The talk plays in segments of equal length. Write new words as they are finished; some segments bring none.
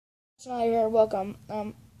Here, welcome.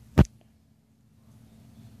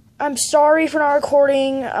 I'm sorry for not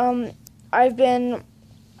recording. I've been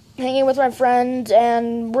hanging with my friends,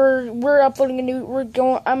 and we're uploading a new.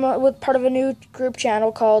 I'm with part of a new group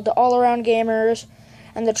channel called the All Around Gamers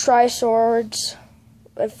and the Tri Swords,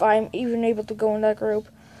 if I'm even able to go in that group.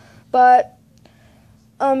 But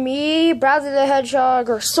me, Bradley the Hedgehog,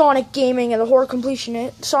 or Sonic Gaming, and the Horror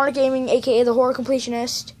Completionist, Sonic Gaming, aka the Horror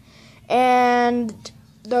Completionist, and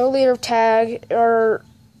the leader of Tag,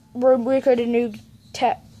 we created a new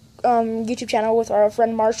YouTube channel with our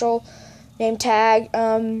friend Marshall named Tag.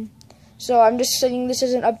 So I'm just saying this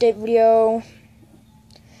is an update video.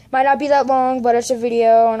 Might not be that long, but it's a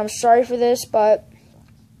video, and I'm sorry for this. But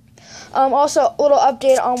also a little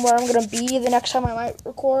update on where I'm gonna be the next time I might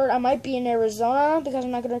record. I might be in Arizona because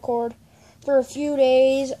I'm not gonna record for a few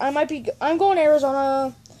days. I'm going to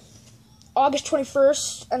Arizona August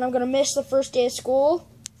 21st, and I'm gonna miss the first day of school.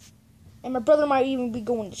 And my brother might even be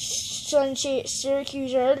going to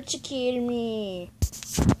Syracuse Arts Academy.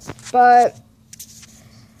 But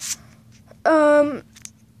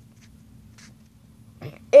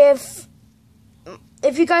if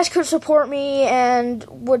you guys could support me and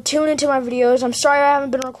would tune into my videos, I'm sorry I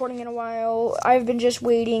haven't been recording in a while. I've been just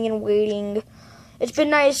waiting and waiting. It's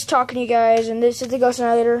been nice talking to you guys, and this is the Ghost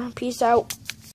Annihilator. Peace out.